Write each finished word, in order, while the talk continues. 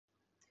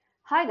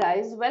Hi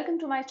guys, welcome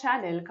to my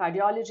channel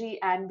Cardiology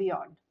and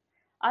Beyond.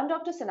 I'm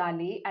Dr.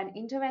 Sonali, an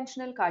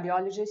interventional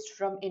cardiologist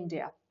from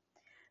India.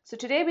 So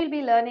today we'll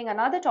be learning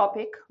another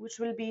topic which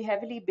will be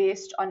heavily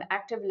based on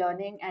active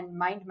learning and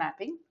mind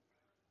mapping.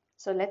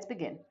 So let's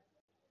begin.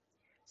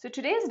 So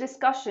today's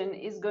discussion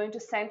is going to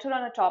center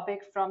on a topic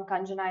from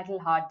congenital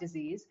heart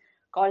disease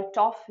called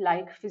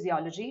TOF-like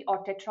physiology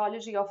or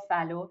tetralogy of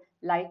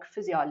Fallot-like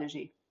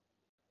physiology.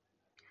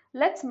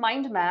 Let's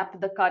mind map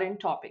the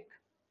current topic.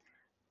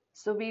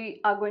 So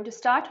we are going to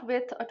start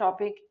with a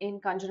topic in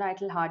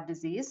congenital heart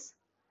disease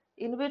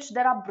in which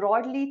there are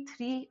broadly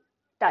three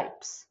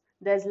types.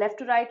 There's left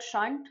to right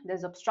shunt,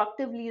 there's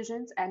obstructive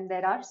lesions, and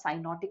there are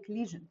cyanotic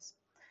lesions.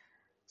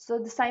 So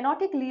the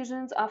cyanotic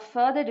lesions are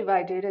further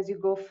divided as you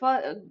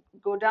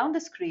go down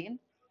the screen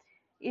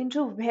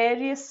into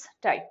various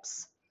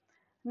types.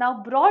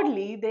 Now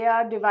broadly they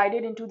are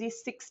divided into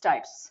these 6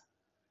 types,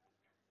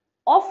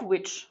 of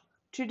which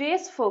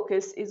today's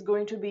focus is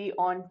going to be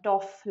on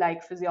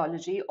TOF-like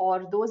physiology,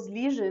 or those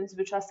lesions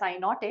which are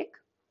cyanotic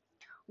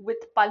with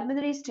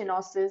pulmonary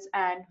stenosis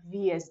and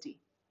VSD.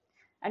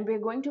 And we're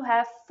going to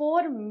have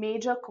 4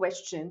 major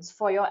questions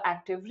for your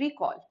active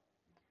recall.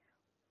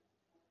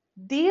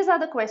 These are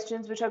the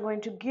questions which are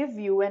going to give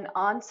you an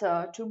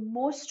answer to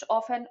most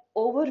of an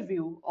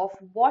overview of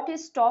what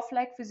is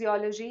TOF-like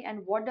physiology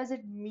and what does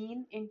it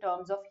mean in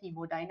terms of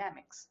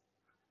hemodynamics.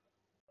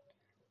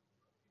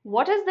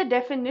 What is the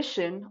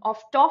definition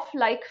of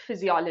TOF-like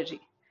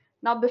physiology?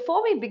 Now,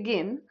 before we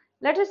begin,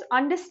 let us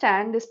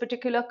understand this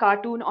particular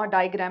cartoon or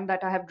diagram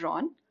that I have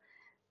drawn.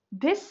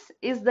 This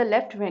is the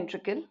left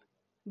ventricle.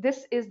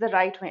 This is the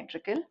right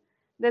ventricle.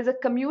 There's a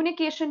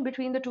communication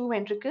between the two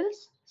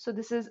ventricles. So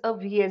this is a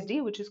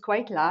VSD, which is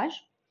quite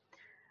large.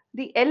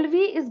 The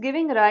LV is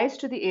giving rise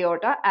to the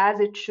aorta as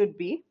it should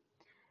be.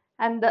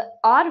 And the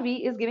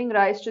RV is giving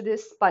rise to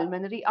this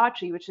pulmonary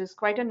artery, which is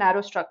quite a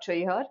narrow structure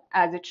here,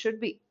 as it should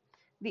be.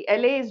 The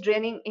LA is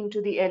draining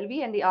into the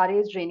LV and the RA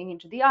is draining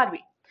into the RV.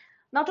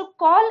 Now, to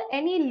call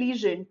any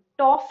lesion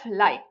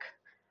TOF-like,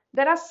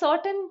 there are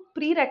certain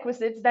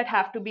prerequisites that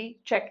have to be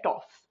checked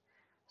off.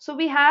 So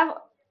we have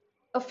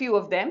a few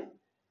of them.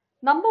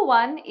 Number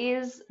one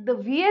is the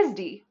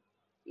VSD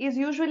is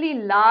usually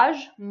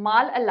large,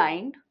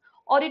 malaligned,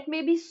 or it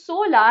may be so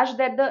large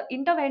that the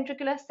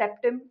interventricular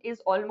septum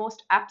is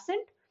almost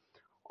absent,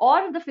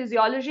 or the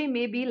physiology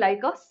may be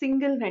like a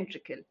single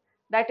ventricle.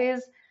 That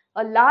is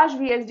a large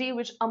VSD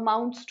which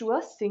amounts to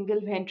a single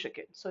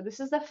ventricle. So this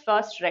is the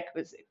first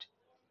requisite.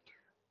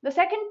 The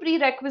second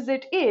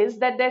prerequisite is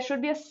that there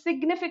should be a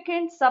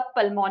significant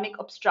subpulmonic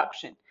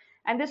obstruction.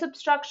 And this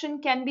obstruction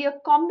can be a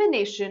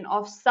combination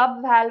of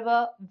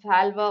subvalvular,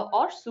 valvular,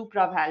 or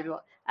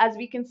supravalvular. As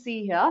we can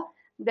see here,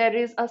 there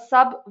is a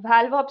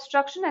subvalvular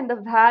obstruction and the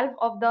valve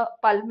of the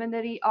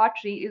pulmonary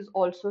artery is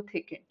also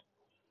thickened.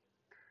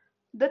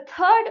 The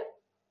third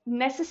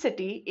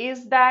necessity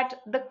is that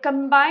the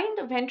combined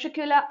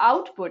ventricular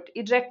output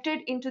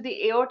ejected into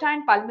the aorta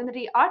and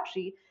pulmonary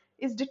artery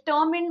is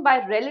determined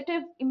by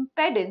relative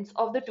impedance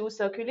of the two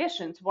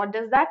circulations. What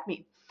does that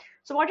mean?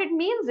 So what it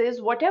means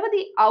is whatever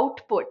the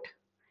output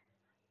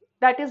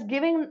that is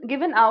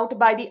given out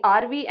by the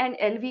RV and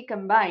LV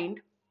combined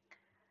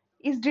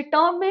is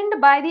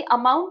determined by the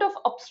amount of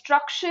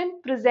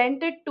obstruction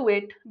presented to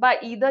it by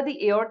either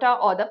the aorta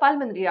or the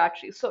pulmonary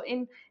artery. So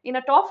in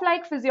a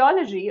TOF-like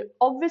physiology,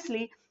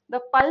 obviously the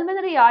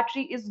pulmonary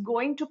artery is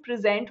going to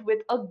present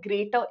with a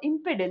greater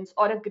impedance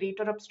or a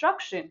greater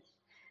obstruction,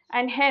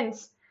 and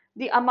hence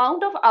the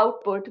amount of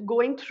output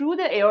going through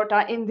the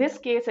aorta, in this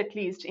case at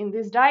least in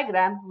this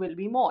diagram, will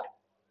be more.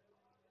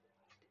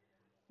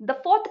 The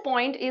fourth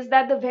point is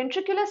that the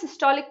ventricular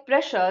systolic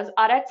pressures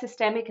are at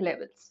systemic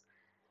levels.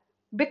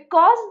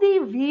 Because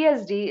the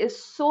VSD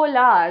is so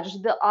large,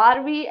 the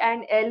RV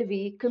and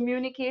LV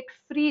communicate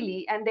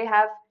freely and they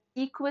have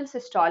equal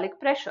systolic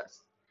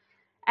pressures.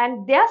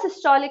 And their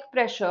systolic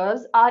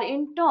pressures are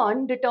in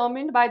turn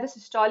determined by the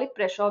systolic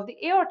pressure of the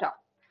aorta.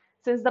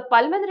 Since the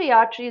pulmonary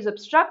artery is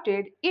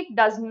obstructed, it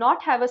does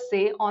not have a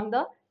say on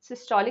the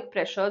systolic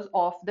pressures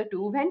of the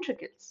two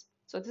ventricles.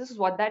 So this is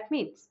what that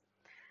means.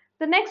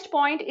 The next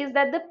point is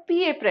that the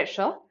PA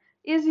pressure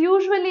is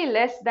usually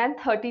less than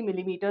 30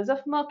 millimeters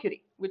of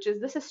mercury, which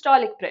is the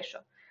systolic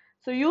pressure.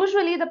 So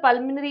usually the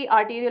pulmonary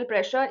arterial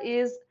pressure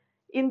is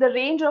in the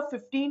range of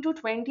 15 to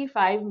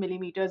 25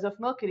 millimeters of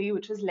mercury,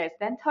 which is less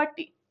than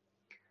 30.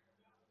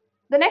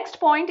 The next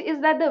point is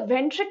that the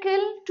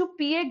ventricle to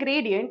PA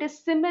gradient is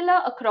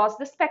similar across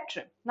the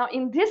spectrum. Now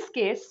in this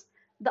case,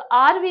 the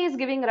RV is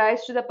giving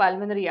rise to the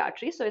pulmonary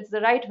artery, so it's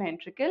the right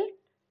ventricle,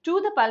 to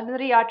the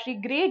pulmonary artery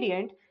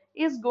gradient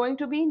is going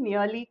to be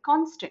nearly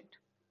constant.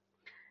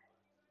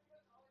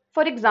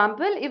 For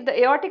example, if the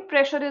aortic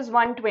pressure is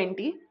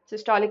 120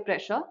 systolic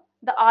pressure,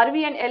 the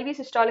RV and LV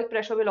systolic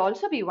pressure will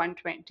also be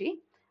 120,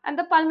 and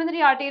the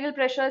pulmonary arterial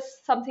pressure is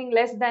something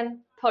less than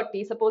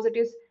 30, suppose it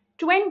is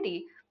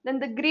 20, then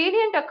the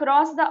gradient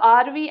across the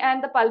RV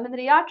and the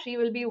pulmonary artery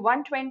will be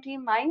 120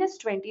 minus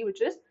 20,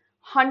 which is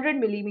 100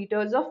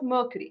 millimeters of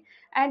mercury.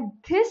 And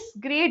this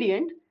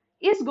gradient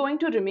is going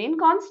to remain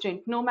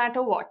constant no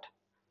matter what.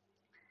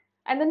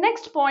 And the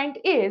next point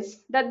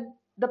is that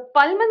the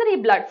pulmonary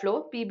blood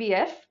flow,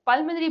 PBF,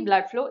 pulmonary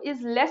blood flow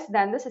is less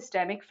than the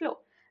systemic flow.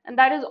 And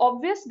that is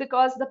obvious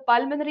because the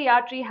pulmonary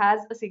artery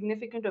has a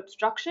significant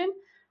obstruction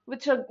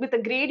with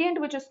a gradient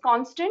which is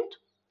constant.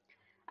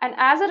 And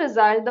as a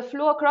result, the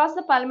flow across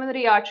the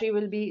pulmonary artery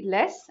will be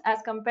less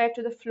as compared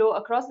to the flow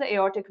across the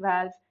aortic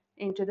valve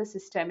into the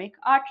systemic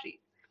artery.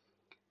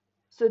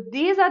 So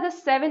these are the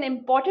 7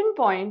 important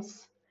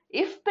points,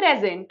 if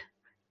present,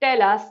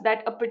 tell us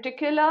that a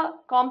particular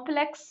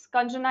complex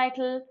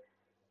congenital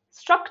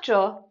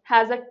structure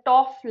has a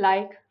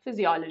TOF-like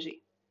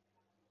physiology.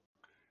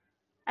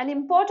 An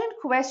important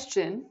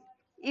question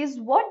is,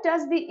 what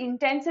does the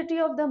intensity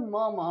of the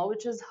murmur,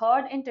 which is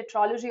heard in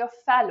tetralogy of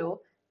Fallot,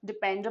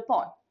 depend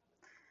upon?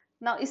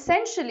 Now,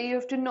 essentially, you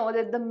have to know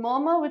that the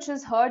murmur which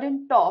is heard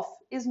in TOF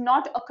is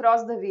not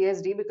across the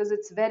VSD because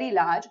it's very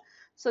large.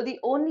 So the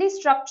only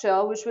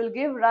structure which will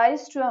give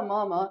rise to a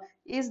murmur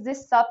is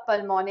this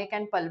subpulmonic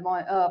and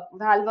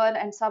valvular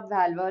and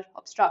subvalvular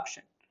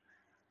obstruction.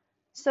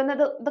 So now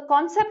the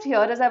concept here,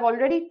 as I've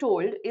already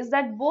told, is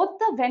that both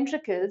the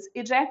ventricles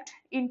eject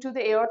into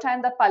the aorta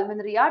and the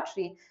pulmonary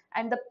artery,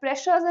 and the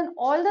pressures in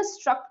all the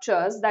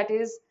structures, that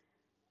is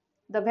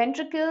the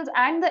ventricles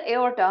and the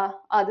aorta,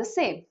 are the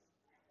same.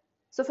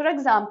 So for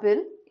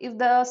example, if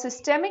the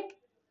systemic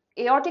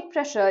aortic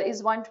pressure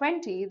is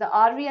 120, the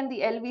RV and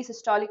the LV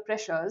systolic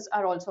pressures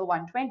are also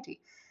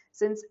 120.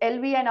 Since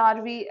LV and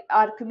RV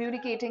are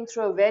communicating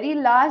through a very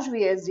large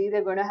VSD,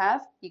 they're going to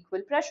have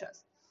equal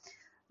pressures.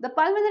 The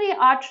pulmonary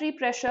artery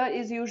pressure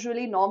is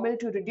usually normal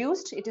to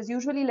reduced. It is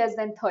usually less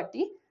than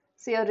 30,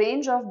 say a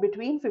range of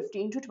between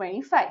 15 to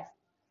 25.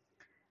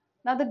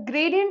 Now the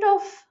gradient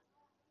of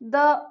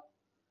the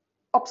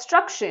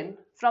obstruction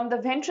from the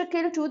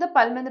ventricle to the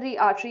pulmonary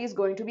artery is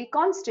going to be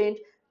constant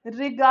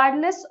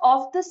regardless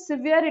of the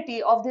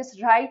severity of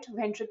this right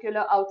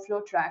ventricular outflow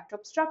tract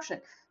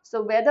obstruction.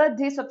 So whether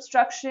this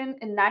obstruction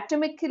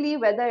anatomically,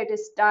 whether it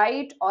is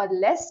tight or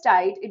less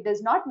tight, it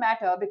does not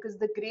matter because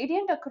the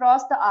gradient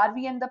across the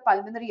RV and the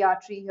pulmonary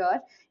artery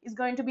here is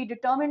going to be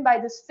determined by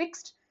this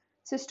fixed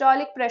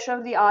systolic pressure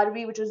of the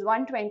RV, which is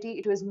 120.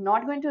 It was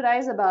not going to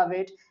rise above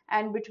it,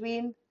 and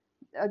between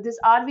this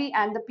RV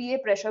and the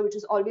PA pressure, which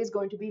is always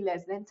going to be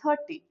less than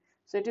 30.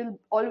 So it will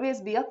always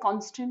be a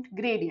constant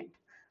gradient.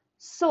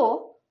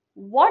 So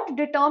what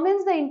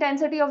determines the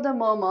intensity of the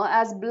murmur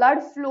as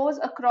blood flows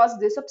across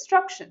this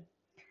obstruction?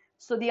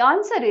 So the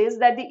answer is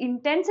that the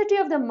intensity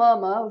of the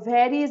murmur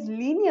varies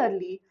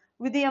linearly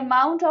with the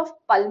amount of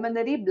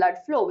pulmonary blood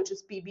flow, which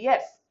is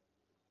PBF.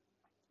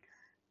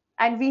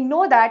 And we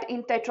know that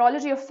in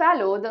tetralogy of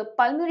Fallot, the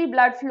pulmonary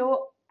blood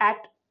flow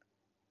at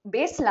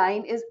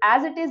baseline is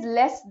as it is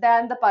less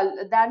than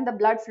the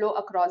blood flow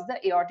across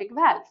the aortic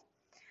valve.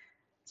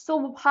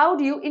 So how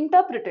do you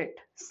interpret it?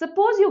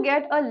 Suppose you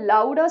get a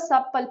louder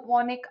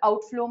subpulmonic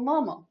outflow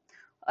murmur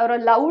or a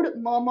loud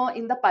murmur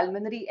in the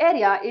pulmonary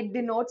area. It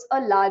denotes a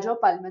larger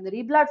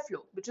pulmonary blood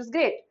flow, which is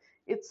great.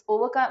 It's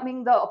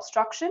overcoming the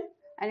obstruction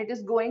and it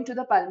is going to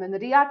the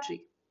pulmonary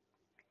artery.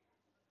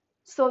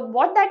 So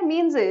what that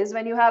means is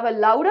when you have a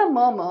louder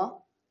murmur,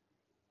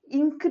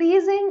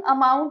 increasing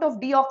amount of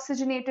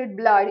deoxygenated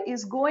blood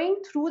is going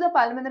through the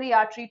pulmonary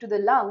artery to the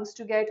lungs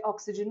to get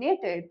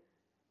oxygenated,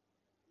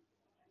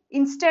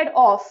 instead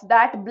of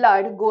that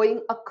blood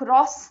going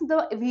across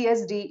the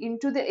VSD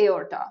into the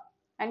aorta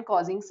and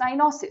causing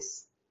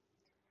cyanosis.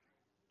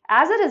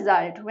 As a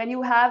result, when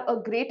you have a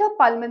greater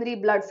pulmonary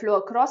blood flow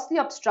across the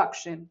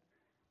obstruction,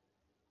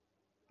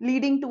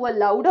 leading to a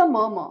louder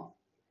murmur,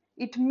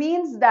 it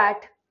means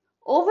that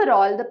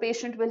overall the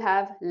patient will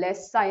have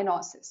less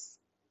cyanosis.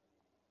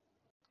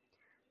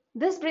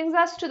 This brings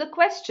us to the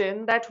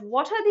question that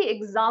what are the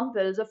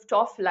examples of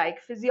TOF-like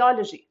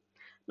physiology?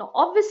 Now,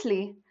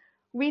 obviously,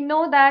 we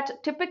know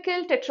that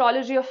typical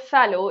tetralogy of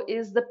Fallot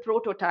is the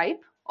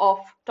prototype of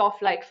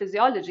TOF-like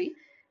physiology,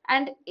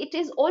 and it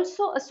is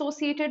also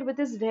associated with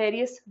its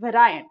various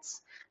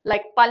variants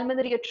like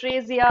pulmonary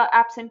atresia,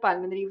 absent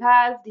pulmonary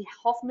valve, the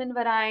Hoffman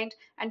variant,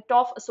 and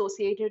TOF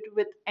associated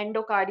with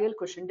endocardial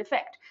cushion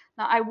defect.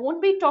 Now, I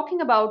won't be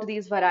talking about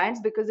these variants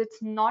because it's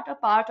not a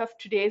part of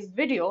today's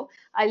video.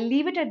 I'll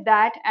leave it at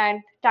that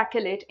and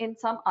tackle it in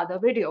some other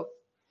video.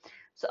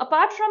 So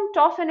apart from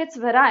TOF and its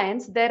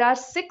variants, there are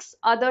 6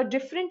 other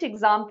different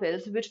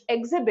examples which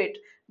exhibit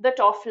the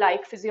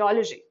TOF-like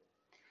physiology.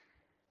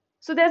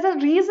 So there's a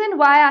reason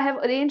why I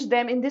have arranged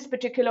them in this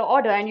particular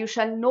order, and you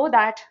shall know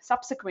that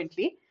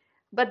subsequently.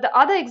 But the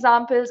other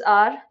examples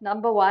are,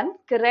 number 1,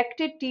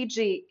 corrected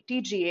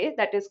TGA,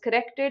 that is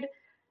corrected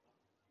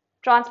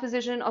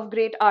transposition of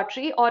great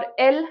artery, or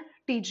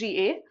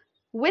LTGA,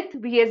 with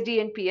VSD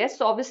and PS.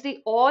 So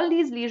obviously all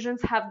these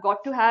lesions have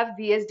got to have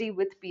VSD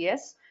with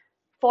PS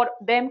for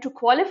them to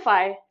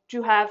qualify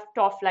to have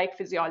TOF-like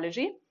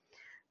physiology.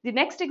 The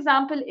next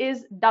example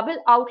is double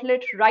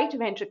outlet right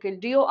ventricle,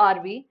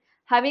 DORV,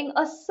 having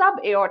a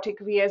subaortic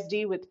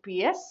VSD with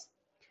PS.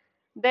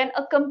 then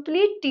a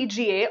complete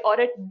TGA or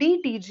a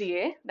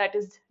DTGA, that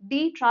is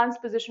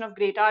detransposition of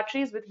great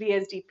arteries with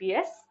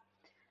VSDPS.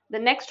 The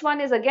next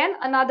one is again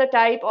another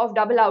type of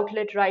double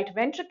outlet right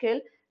ventricle,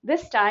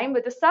 this time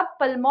with a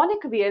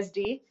subpulmonic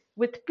VSD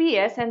with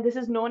PS, and this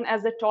is known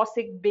as the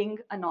Taussig-Bing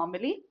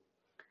anomaly.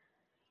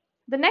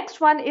 The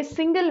next one is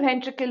single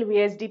ventricle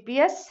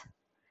VSDPS,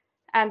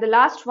 and the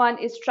last one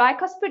is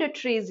tricuspid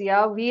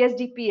atresia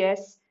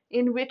VSDPS,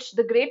 in which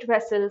the great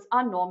vessels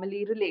are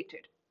normally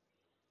related.